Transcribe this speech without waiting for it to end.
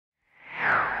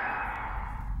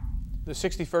The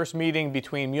 61st meeting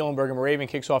between Muhlenberg and Moravian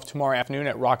kicks off tomorrow afternoon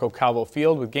at Rocco Calvo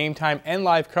Field with game time and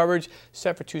live coverage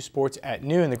set for 2 Sports at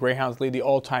noon. The Greyhounds lead the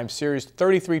all-time series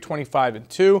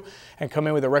 33-25-2 and come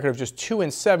in with a record of just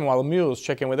 2-7, while the Mules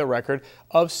check in with a record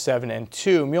of 7-2.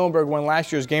 Muhlenberg won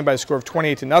last year's game by a score of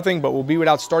 28-0, but will be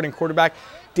without starting quarterback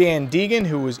Dan Deegan,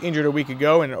 who was injured a week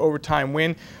ago in an overtime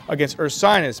win against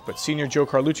Ursinus. But senior Joe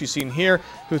Carlucci, seen here,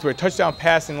 who threw a touchdown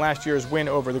pass in last year's win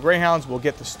over the Greyhounds, will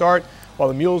get the start. While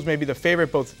the Mules may be the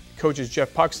favorite, both coaches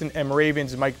Jeff Puksyn and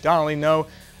Moravian's Mike Donnelly know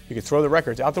you could throw the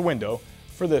records out the window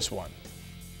for this one.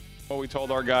 What we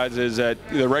told our guys is that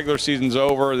the regular season's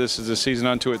over. This is a season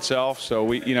unto itself, so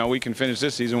we can finish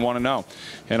this season 1-0,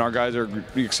 and our guys are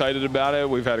excited about it.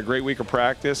 We've had a great week of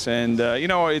practice, and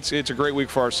it's a great week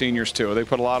for our seniors too. They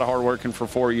put a lot of hard work in for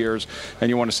 4 years, and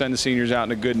you want to send the seniors out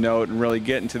in a good note and really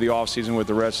get into the off season with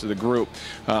the rest of the group.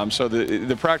 So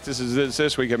the practices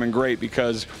this week have been great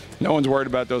because no one's worried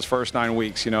about those first 9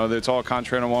 weeks. It's all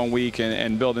concentrated on 1 week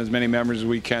and building as many memories as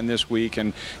we can this week,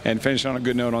 and finishing on a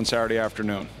good note on Saturday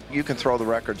afternoon. You can throw the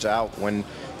records out when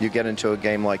you get into a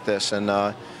game like this, and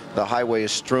the highway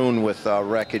is strewn with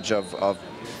wreckage of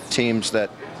teams that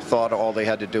thought all they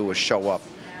had to do was show up.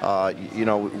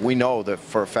 We know that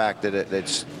for a fact that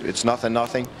it's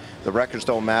 0-0. The records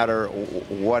don't matter.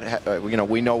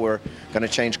 We know we're going to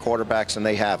change quarterbacks, and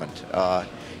they haven't.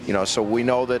 So we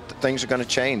know that things are going to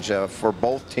change for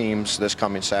both teams this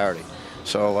coming Saturday.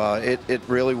 So it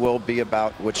really will be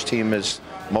about which team is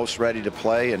most ready to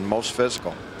play and most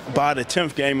physical. By the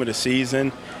 10th game of the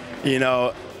season,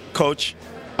 Coach,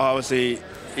 obviously,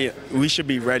 we should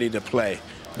be ready to play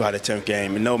by the 10th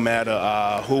game, and no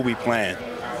matter who we playing.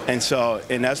 And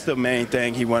that's the main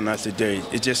thing he wanted us to do.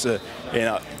 It's just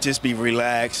just be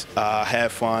relaxed,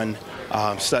 have fun,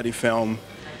 study film,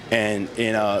 and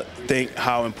think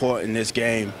how important this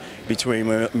game between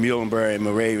Muhlenberg and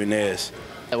Moravian is.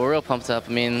 We're real pumped up.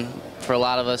 I mean, for a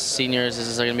lot of us seniors, this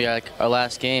is going to be like our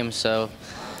last game. So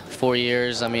 4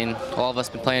 years, I mean, all of us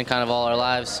been playing kind of all our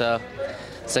lives. So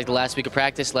it's like the last week of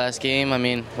practice, last game. I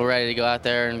mean, we're ready to go out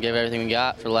there and give everything we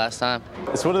got for the last time.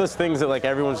 It's one of those things that like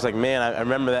everyone's just like, man, I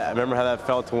remember that. I remember how that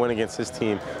felt to win against this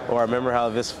team, or I remember how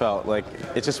this felt. Like,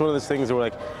 it's just one of those things where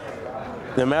like,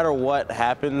 no matter what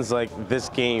happens, like this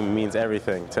game means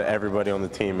everything to everybody on the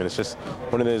team, and it's just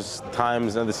one of those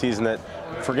times of the season that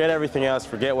forget everything else,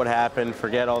 forget what happened,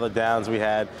 forget all the downs we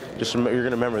had. Just you're going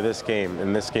to remember this game,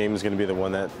 and this game is going to be the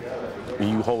one that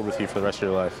you hold with you for the rest of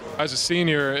your life. As a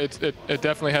senior, it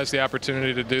definitely has the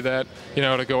opportunity to do that,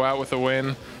 to go out with a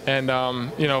win, and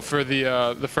for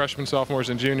the freshmen, sophomores,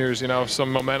 and juniors,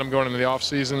 some momentum going into the off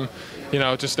season,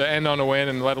 just to end on a win,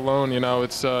 and let alone,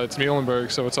 it's Muhlenberg,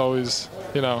 so it's always,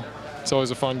 it's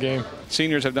always a fun game.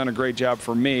 Seniors have done a great job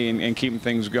for me in keeping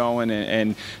things going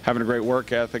and having a great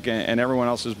work ethic, and everyone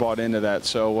else has bought into that.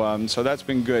 So that's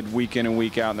been good week in and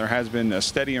week out, and there has been a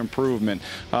steady improvement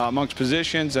amongst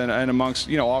positions and amongst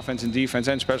offense and defense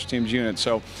and special teams units.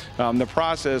 So the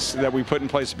process that we put in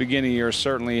place at the beginning of the year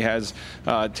certainly has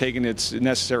taken its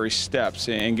necessary steps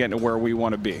in getting to where we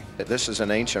want to be. This is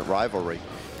an ancient rivalry,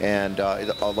 and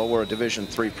although we're a Division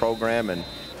III program, and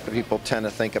people tend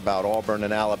to think about Auburn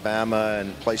and Alabama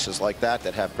and places like that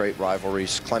have great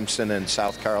rivalries, Clemson and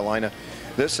South Carolina.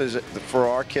 This is for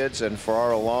our kids and for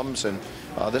our alums, and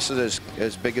this is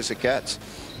as big as it gets.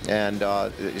 And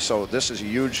so this is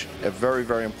a very,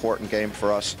 very important game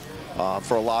for us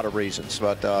for a lot of reasons.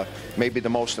 But maybe the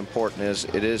most important is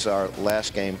it is our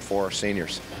last game for our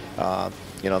seniors.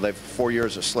 4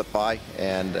 years have slipped by,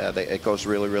 and it goes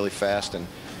really, really fast. And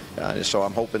so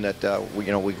I'm hoping that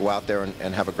we go out there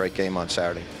and have a great game on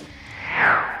Saturday.